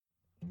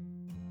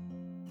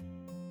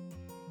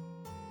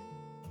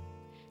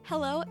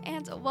Hello,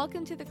 and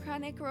welcome to the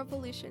Chronic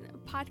Revolution, a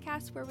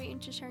podcast where we aim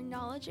to share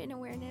knowledge and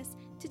awareness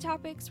to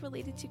topics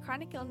related to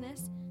chronic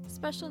illness,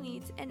 special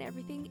needs, and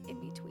everything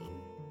in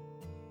between.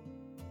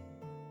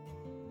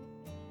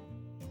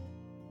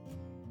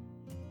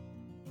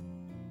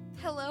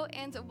 Hello,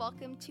 and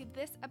welcome to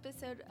this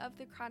episode of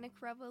the Chronic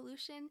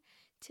Revolution.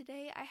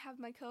 Today, I have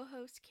my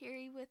co-host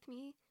Carrie with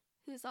me,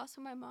 who is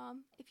also my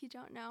mom, if you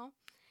don't know.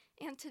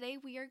 And today,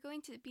 we are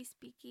going to be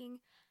speaking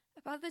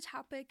about the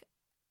topic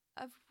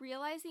of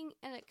realizing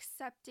and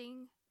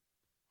accepting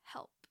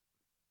help,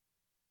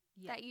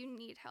 that you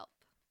need help.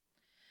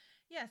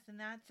 Yes, and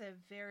that's a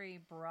very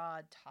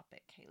broad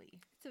topic, Kaylee.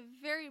 It's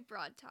a very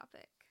broad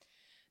topic.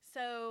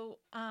 So,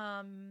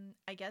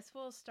 I guess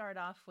we'll start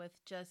off with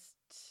just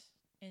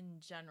in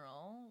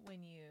general,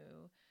 when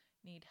you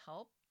need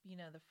help,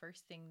 the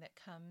first thing that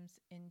comes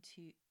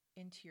into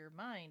your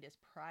mind is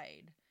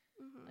pride.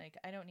 Mm-hmm. Like,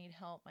 I don't need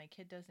help. My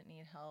kid doesn't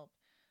need help.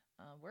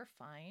 We're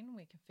fine.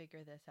 We can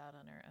figure this out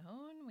on our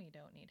own. We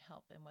don't need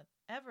help. And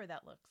whatever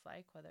that looks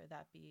like, whether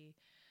that be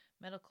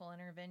medical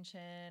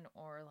intervention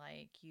or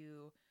like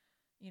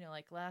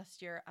like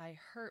last year, I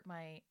hurt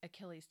my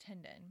Achilles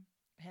tendon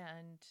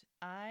and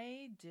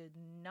I did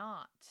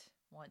not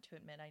want to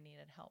admit I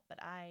needed help, but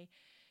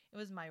it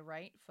was my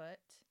right foot.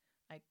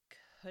 I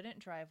couldn't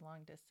drive long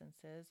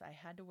distances. I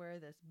had to wear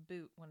this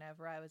boot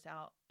whenever I was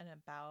out and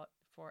about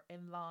for a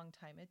long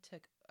time. It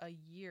took a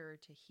year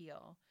to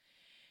heal.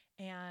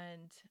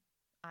 And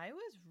I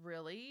was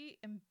really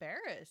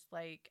embarrassed,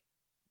 like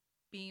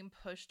being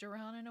pushed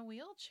around in a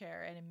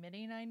wheelchair and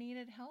admitting I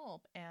needed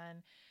help.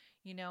 And,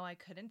 I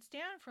couldn't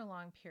stand for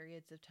long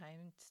periods of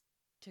time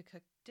to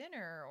cook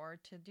dinner or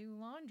to do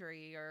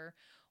laundry or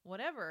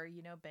whatever.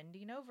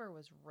 Bending over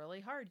was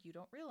really hard. You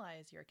don't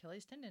realize your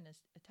Achilles tendon is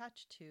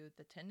attached to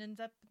the tendons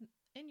up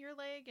in your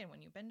leg. And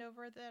when you bend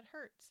over, that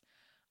hurts.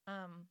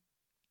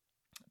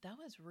 That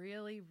was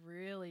really,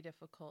 really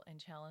difficult and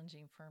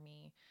challenging for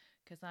me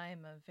because I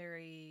am a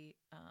very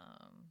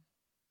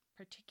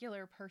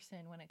particular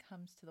person when it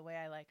comes to the way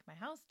I like my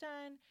house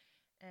done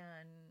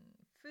and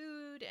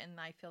food. And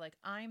I feel like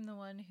I'm the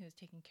one who's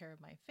taking care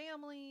of my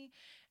family.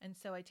 And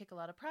so I take a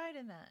lot of pride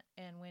in that.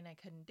 And when I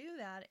couldn't do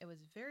that, it was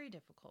very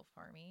difficult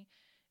for me.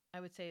 I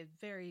would say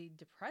very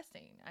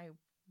depressing. I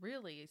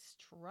really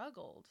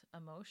struggled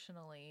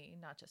emotionally,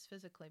 not just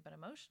physically, but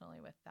emotionally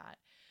with that.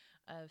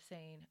 Of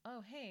saying,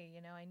 oh, hey,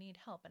 I need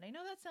help. And I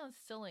know that sounds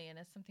silly and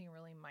it's something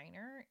really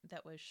minor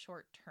that was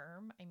short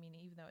term. I mean,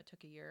 even though it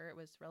took a year, it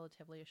was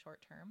relatively a short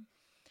term.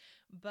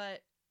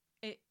 But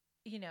it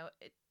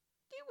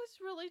was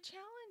really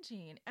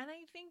challenging. And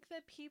I think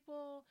that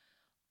people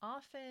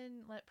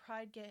often let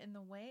pride get in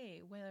the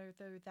way,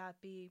 whether that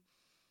be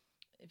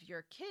if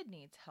your kid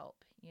needs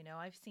help.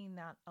 I've seen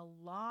that a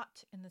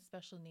lot in the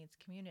special needs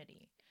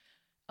community.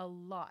 A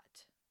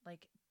lot.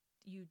 Like,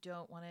 you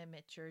don't want to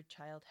admit your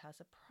child has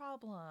a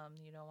problem.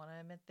 You don't want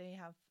to admit they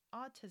have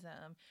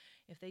autism.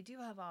 If they do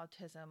have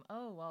autism,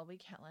 oh, well, we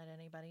can't let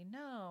anybody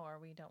know, or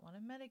we don't want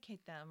to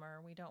medicate them, or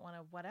we don't want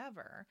to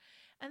whatever.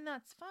 And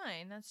that's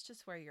fine. That's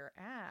just where you're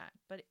at.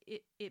 But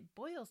it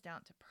boils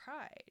down to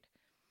pride.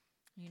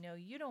 You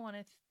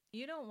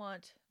don't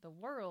want the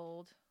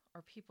world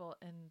or people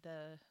in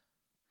the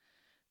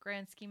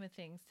grand scheme of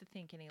things to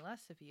think any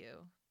less of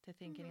you, to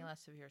think any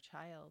less of your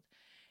child.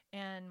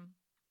 And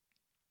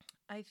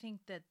I think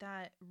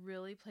that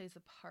really plays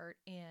a part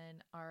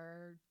in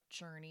our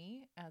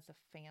journey as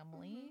a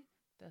family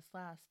this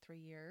last 3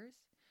 years.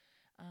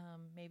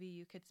 Maybe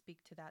you could speak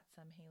to that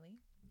some, Haley.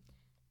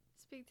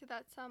 Speak to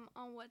that some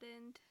on what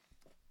end?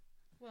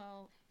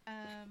 Well,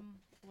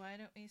 why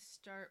don't we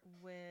start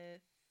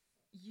with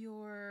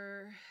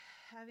your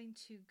having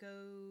to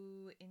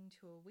go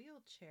into a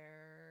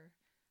wheelchair,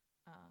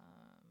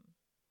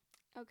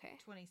 Okay.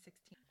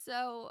 2016.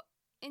 So,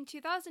 in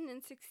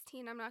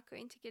 2016, I'm not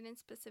going to get in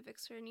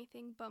specifics or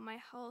anything, but my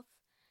health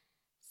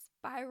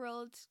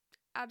spiraled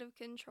out of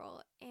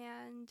control,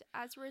 and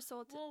as a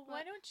result... Well,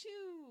 why don't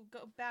you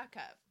go back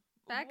up?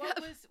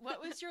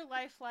 What was your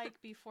life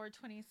like before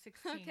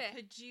 2016? Okay.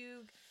 Could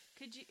you,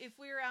 if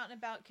we were out and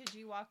about, could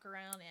you walk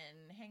around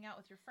and hang out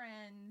with your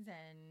friends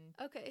and...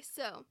 Okay,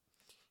 so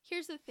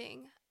here's the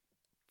thing.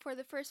 For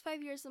the first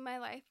 5 years of my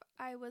life,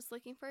 I was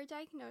looking for a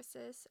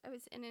diagnosis. I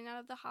was in and out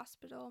of the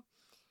hospital.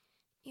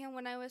 And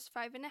when I was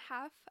 5 and a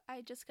half,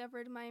 I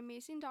discovered my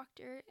amazing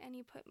doctor, and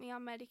he put me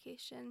on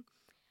medication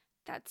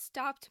that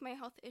stopped my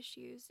health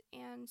issues.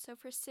 And so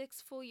for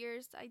 6 full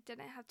years, I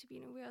didn't have to be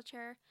in a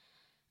wheelchair.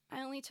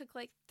 I only took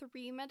like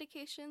 3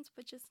 medications,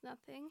 which is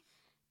nothing.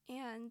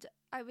 And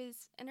I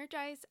was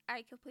energized.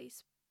 I could play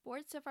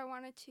sports if I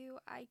wanted to.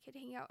 I could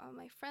hang out with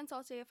my friends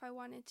all day if I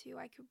wanted to.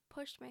 I could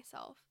push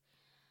myself.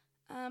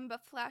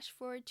 But flash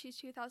forward to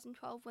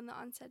 2012 when the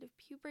onset of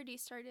puberty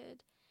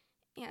started,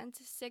 and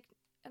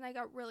I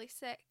got really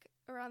sick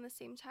around the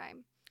same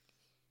time.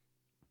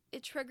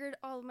 It triggered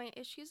all of my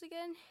issues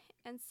again,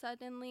 and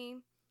suddenly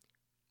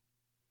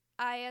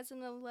I, as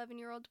an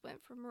 11-year-old,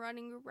 went from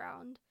running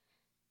around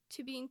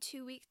to being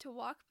too weak to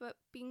walk, but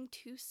being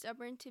too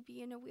stubborn to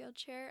be in a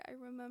wheelchair. I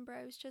remember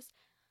I was just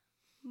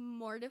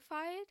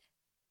mortified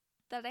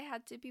that I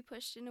had to be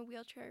pushed in a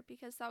wheelchair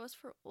because that was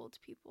for old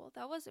people.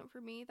 That wasn't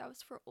for me, that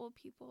was for old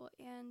people.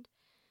 And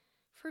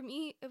for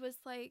me, it was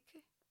like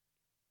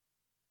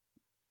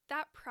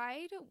that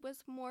pride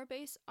was more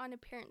based on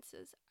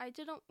appearances. I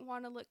didn't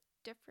want to look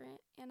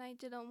different, and I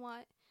didn't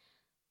want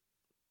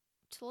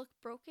to look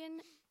broken.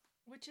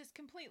 Which is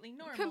completely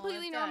normal.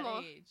 Completely at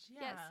normal. That age.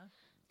 Yeah. Yes.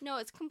 No,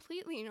 it's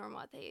completely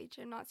normal at that age.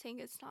 I'm not saying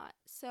it's not.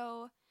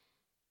 So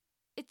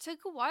it took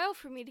a while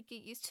for me to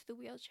get used to the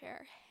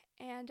wheelchair.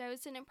 And I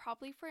was in it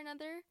probably for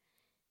another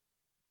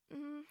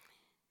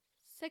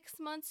 6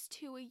 months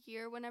to a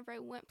year whenever I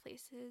went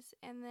places.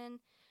 And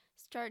then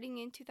starting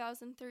in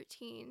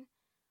 2013,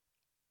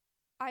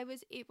 I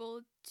was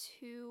able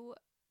to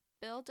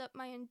build up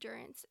my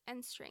endurance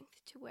and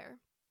strength to where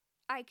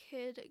I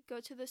could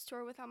go to the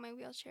store without my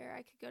wheelchair.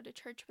 I could go to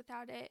church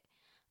without it.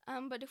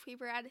 But if we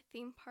were at a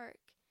theme park,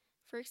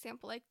 for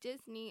example, like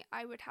Disney,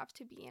 I would have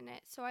to be in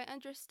it. So I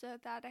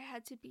understood that I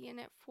had to be in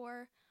it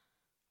for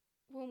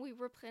when we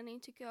were planning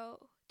to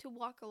go to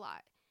walk a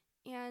lot.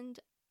 And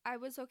I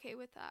was okay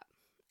with that.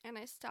 And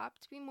I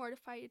stopped being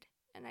mortified,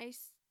 and I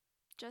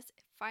just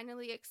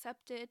finally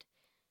accepted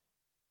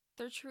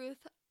the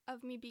truth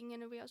of me being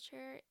in a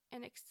wheelchair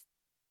and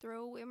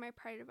throw away my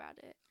pride about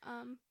it.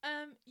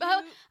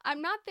 But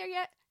I'm not there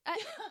yet.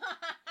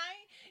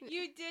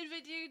 You did,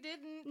 but you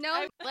didn't.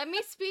 No, let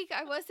me speak.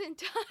 I wasn't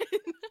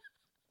done.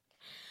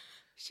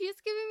 She's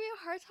giving me a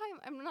hard time.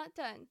 I'm not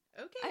done.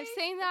 Okay. I'm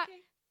saying that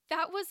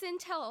that was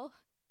until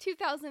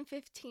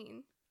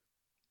 2015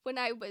 when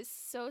I was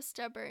so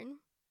stubborn.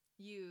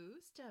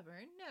 You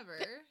stubborn? Never.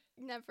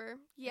 Never.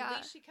 Yeah. At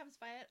least she comes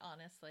by it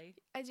honestly.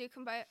 I do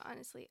come by it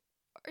honestly.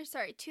 Or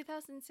sorry,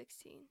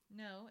 2016.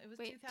 No, it was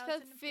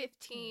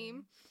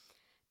 2015.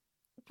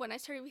 When I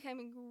started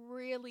becoming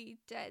really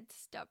dead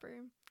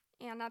stubborn.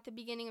 And at the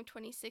beginning of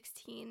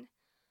 2016,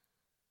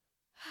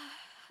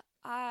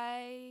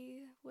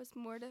 I was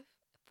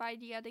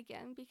mortified yet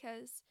again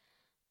because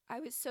I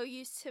was so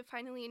used to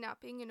finally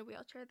not being in a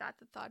wheelchair that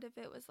the thought of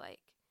it was like...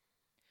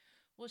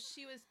 Well,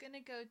 she was going to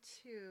go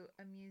to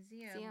a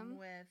museum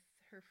with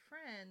her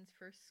friends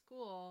for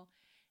school,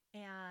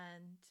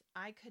 and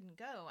I couldn't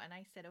go. And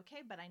I said,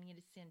 okay, but I need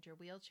to sit in your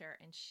wheelchair.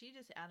 And she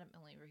just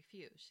adamantly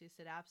refused. She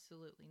said,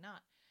 absolutely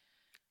not.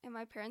 And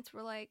my parents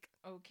were like,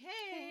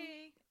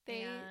 okay.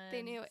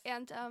 They knew.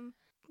 And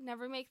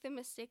never make the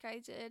mistake I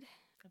did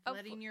of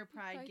letting your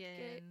pride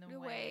get in the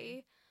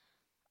way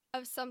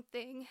of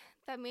something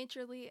that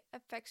majorly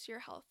affects your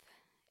health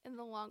in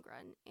the long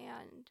run.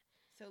 And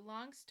so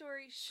long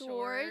story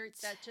short,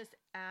 that just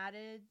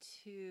added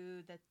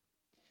to the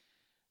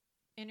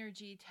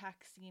energy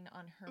taxing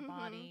on her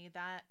body.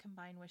 That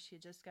combined with she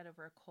had just got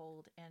over a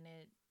cold, and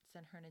it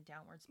sent her in a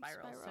downward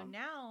spiral. So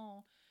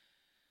now,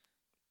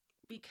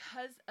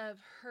 because of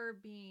her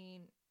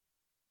being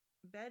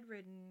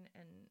bedridden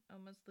and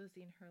almost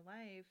losing her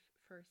life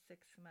for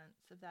 6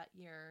 months of that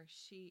year,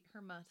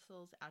 her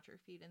muscles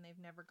atrophied, and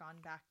they've never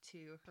gone back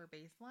to her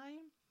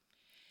baseline.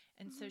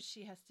 And so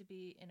she has to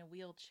be in a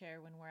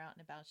wheelchair when we're out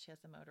and about. She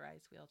has a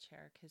motorized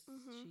wheelchair because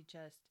she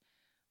just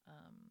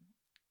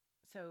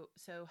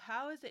so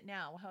how is it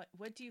now?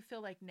 What do you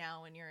feel like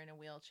now when you're in a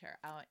wheelchair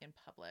out in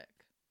public?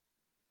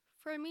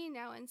 For me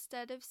now,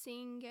 instead of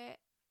seeing it,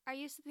 I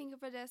used to think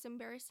of it as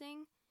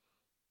embarrassing.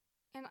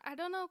 And I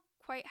don't know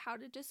quite how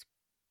to just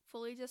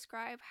fully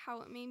describe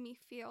how it made me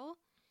feel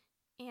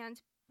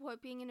and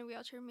what being in a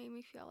wheelchair made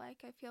me feel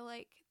like. I feel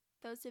like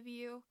those of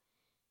you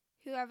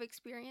who have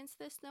experienced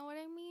this know what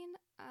I mean.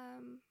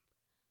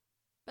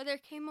 But there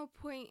came a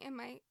point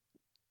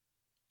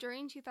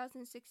during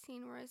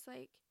 2016 where I was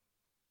like,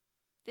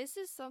 this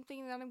is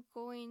something that I'm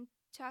going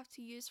to have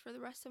to use for the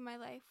rest of my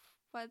life,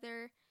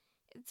 whether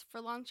it's for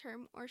long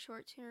term or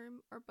short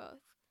term or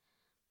both.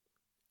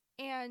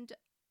 And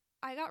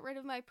I got rid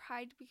of my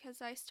pride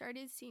because I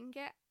started seeing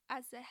it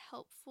as a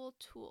helpful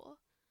tool.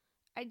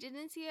 I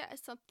didn't see it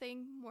as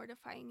something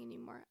mortifying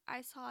anymore.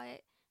 I saw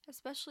it,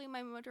 especially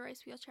my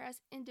motorized wheelchair,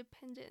 as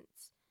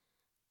independence.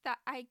 That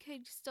I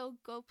could still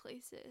go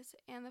places,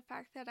 and the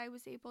fact that I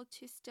was able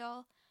to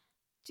still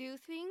do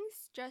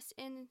things just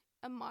in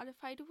a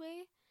modified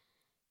way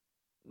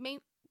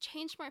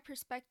changed my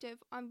perspective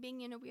on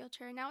being in a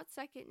wheelchair. Now it's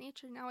second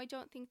nature. Now I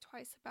don't think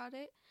twice about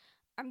it.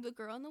 I'm the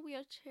girl in the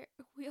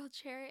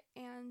wheelchair,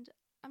 and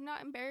I'm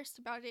not embarrassed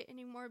about it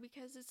anymore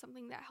because it's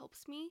something that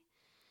helps me,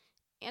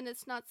 and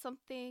it's not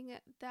something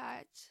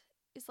that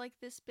is like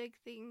this big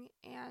thing.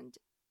 And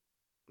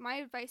my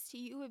advice to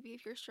you would be,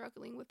 if you're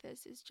struggling with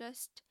this, is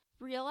just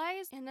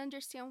realize and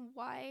understand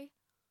why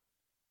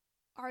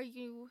are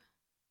you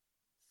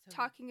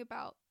talking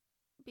about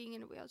being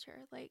in a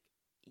wheelchair. Like,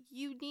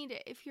 you need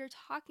it. If you're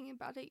talking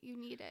about it, you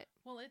need it.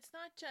 Well, it's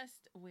not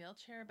just a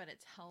wheelchair, but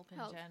it's help in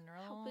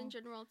general. Help in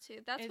general too.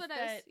 That's what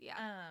I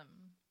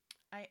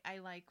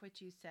like what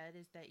you said,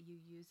 is that you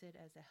use it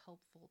as a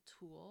helpful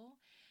tool.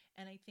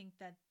 And I think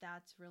that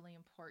that's really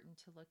important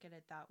to look at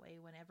it that way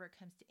whenever it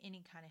comes to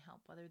any kind of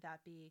help, whether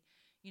that be,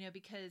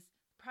 because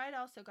pride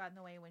also got in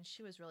the way when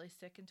she was really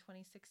sick in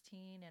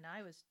 2016, and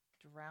I was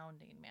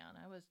drowning, man.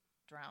 I was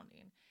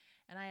drowning.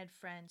 And I had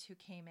friends who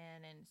came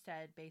in and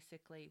said,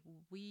 basically,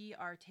 we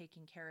are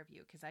taking care of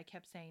you. Because I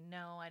kept saying,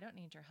 no, I don't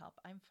need your help.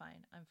 I'm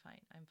fine. I'm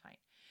fine. I'm fine.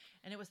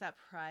 And it was that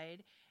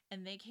pride.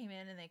 And they came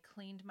in and they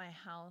cleaned my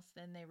house.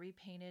 Then they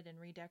repainted and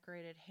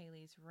redecorated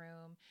Haley's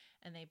room.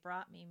 And they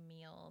brought me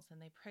meals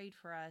and they prayed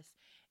for us.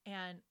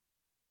 And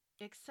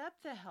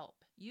accept the help.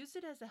 Use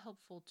it as a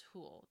helpful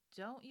tool.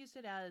 Don't use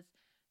it as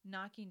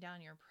knocking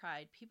down your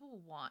pride. People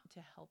want to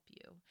help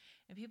you,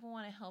 and people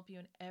want to help you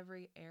in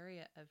every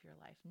area of your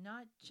life,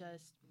 not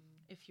just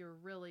if you're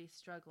really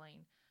struggling,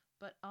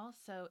 but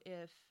also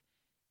if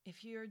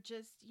you're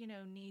just,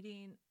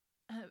 needing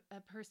a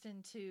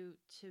person to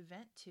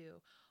vent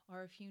to,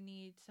 or if you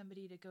need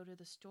somebody to go to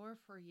the store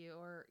for you,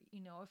 or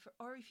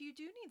if you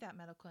do need that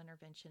medical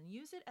intervention,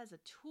 use it as a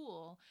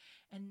tool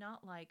and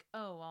not like,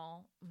 oh,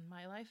 well,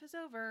 my life is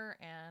over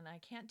and I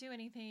can't do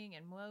anything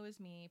and woe is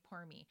me,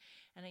 poor me.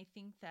 And I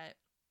think that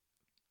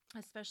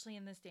especially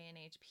in this day and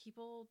age,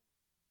 people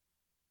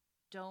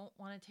don't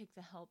want to take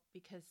the help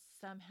because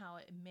somehow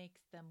it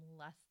makes them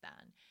less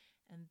than.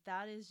 And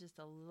that is just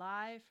a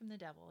lie from the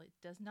devil. It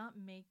does not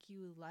make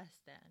you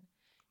less than.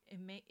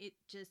 It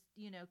just,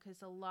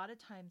 because a lot of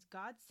times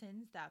God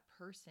sends that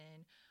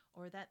person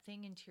or that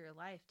thing into your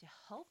life to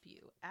help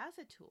you as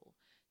a tool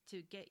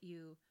to get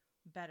you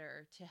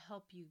better, to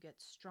help you get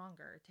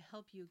stronger, to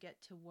help you get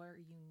to where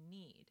you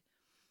need.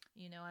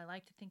 I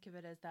like to think of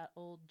it as that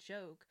old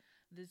joke.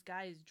 This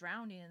guy is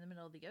drowning in the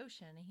middle of the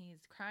ocean and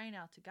he's crying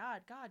out to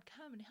God, God,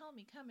 come and help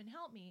me, come and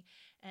help me.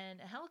 And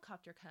a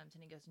helicopter comes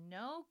and he goes,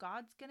 no,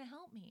 God's going to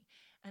help me.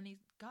 And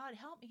he's, God,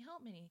 help me,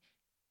 help me. And he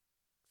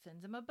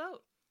sends him a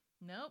boat.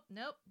 Nope.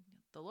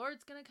 The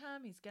Lord's going to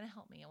come. He's going to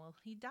help me. And well,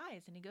 he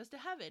dies and he goes to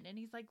heaven. And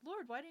he's like,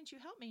 Lord, why didn't you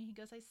help me? He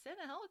goes, I sent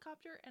a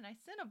helicopter and I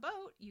sent a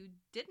boat. You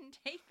didn't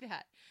take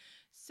that.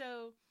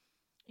 So,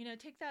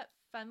 take that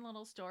fun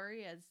little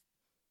story as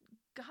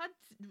God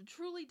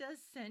truly does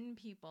send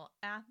people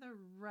at the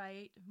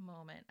right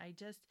moment. I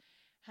just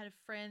had a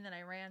friend that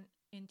I ran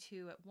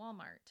into at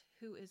Walmart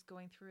who is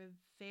going through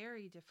a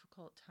very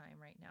difficult time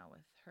right now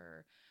with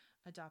her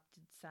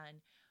adopted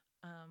son.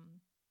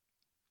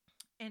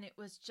 And it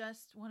was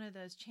just one of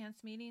those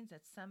chance meetings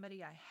that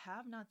somebody I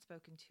have not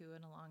spoken to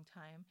in a long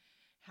time,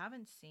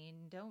 haven't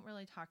seen, don't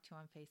really talk to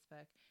on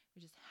Facebook.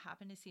 We just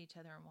happened to see each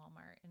other in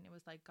Walmart. And it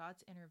was like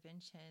God's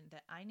intervention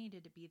that I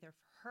needed to be there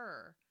for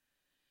her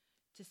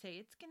to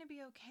say, it's going to be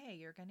okay.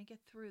 You're going to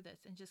get through this,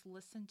 and just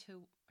listen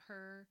to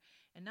her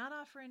and not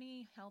offer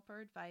any help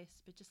or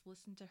advice, but just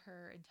listen to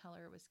her and tell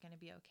her it was going to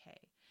be okay.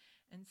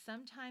 And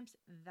sometimes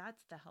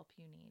that's the help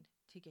you need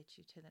to get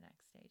you to the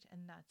next stage,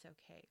 and that's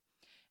okay.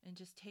 And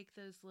just take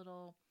those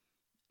little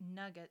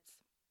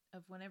nuggets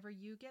of whenever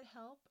you get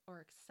help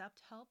or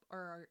accept help or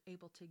are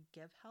able to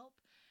give help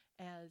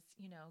as,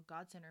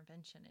 God's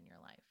intervention in your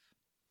life.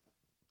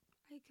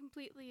 I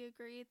completely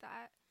agree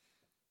that,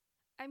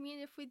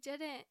 if we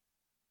didn't,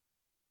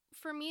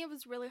 for me, it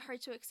was really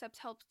hard to accept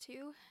help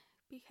too,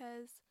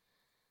 because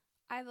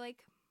I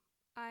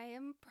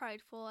am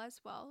prideful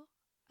as well.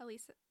 At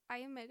least I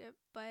admit it,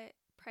 but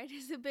pride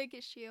is a big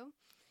issue.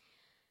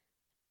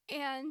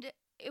 And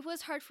it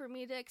was hard for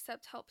me to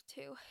accept help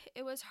too.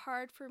 It was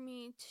hard for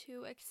me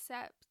to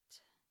accept.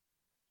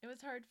 It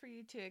was hard for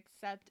you to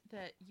accept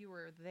that you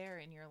were there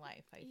in your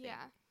life, I think.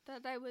 Yeah,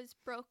 that I was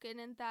broken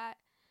and that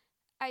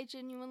I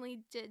genuinely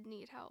did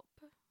need help.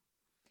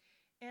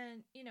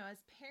 And,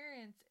 as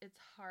parents, it's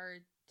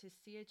hard to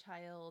see a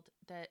child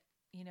that,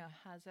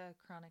 has a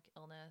chronic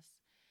illness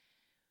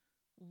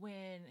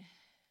when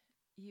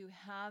you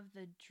have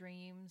the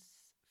dreams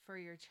for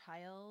your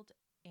child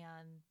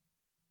and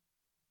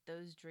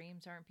those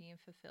dreams aren't being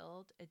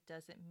fulfilled. It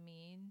doesn't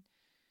mean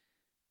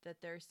that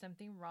there's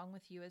something wrong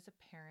with you as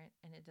a parent,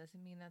 and it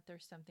doesn't mean that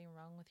there's something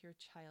wrong with your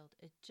child.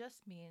 It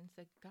just means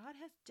that God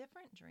has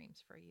different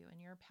dreams for you,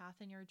 and your path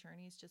and your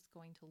journey is just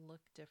going to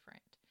look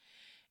different.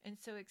 And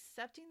so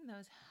accepting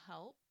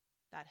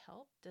that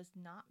help does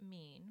not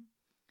mean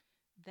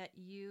that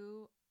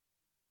you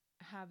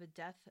have a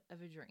death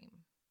of a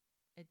dream.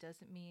 It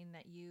doesn't mean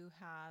that you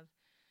have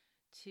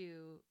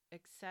to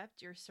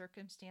accept your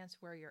circumstance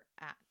where you're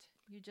at.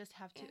 You just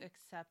have to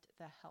accept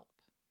the help.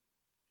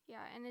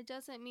 Yeah, and it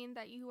doesn't mean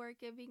that you are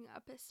giving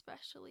up,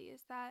 especially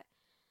is that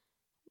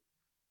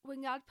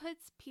when God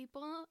puts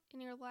people in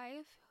your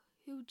life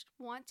who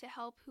want to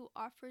help, who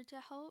offer to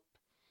help,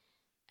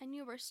 and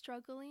you are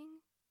struggling,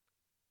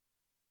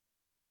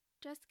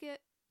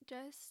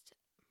 just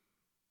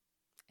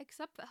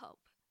accept the help,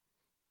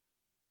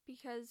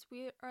 because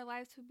our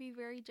lives would be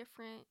very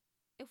different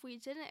if we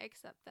didn't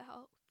accept the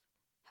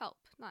help,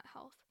 not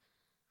health.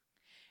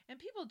 And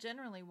people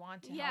generally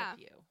want to help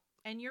you,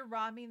 and you're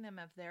robbing them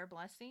of their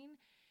blessing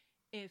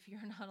if you're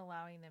not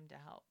allowing them to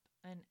help.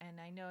 And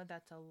I know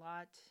that's a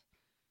lot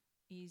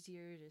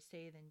easier to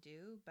say than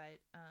do, but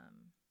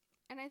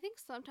and I think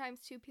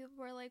sometimes too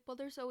people are like, well,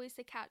 there's always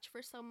a catch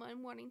for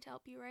someone wanting to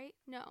help you, right?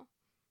 No.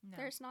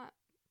 There's not.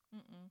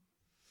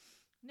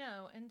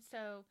 No. And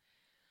so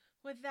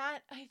with that,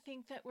 I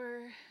think that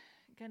we're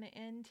going to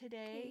end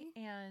today.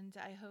 Okay. And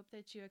I hope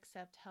that you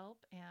accept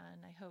help.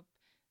 And I hope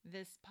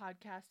this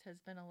podcast has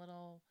been a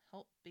little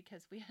help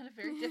because we had a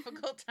very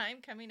difficult time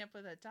coming up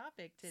with a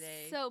topic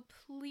today. So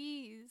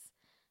please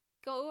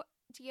go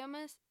DM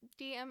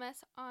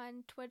us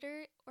on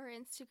Twitter or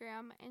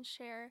Instagram and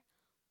share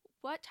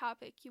what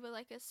topic you would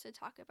like us to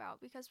talk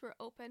about, because we're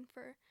open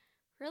for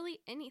really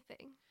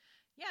anything.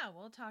 Yeah,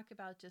 we'll talk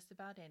about just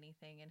about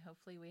anything, and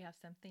hopefully we have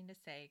something to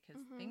say, because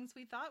Mhm. things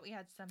we thought we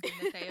had something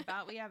to say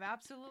about, we have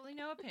absolutely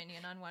no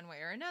opinion on one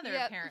way or another,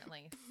 Yep.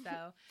 apparently.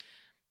 So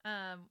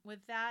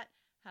with that,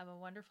 have a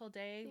wonderful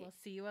day. We'll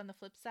see you on the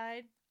flip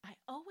side. I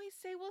always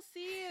say we'll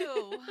see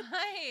you.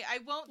 Hi, I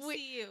won't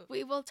see you.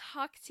 We will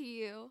talk to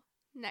you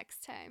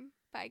next time.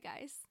 Bye,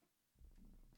 guys.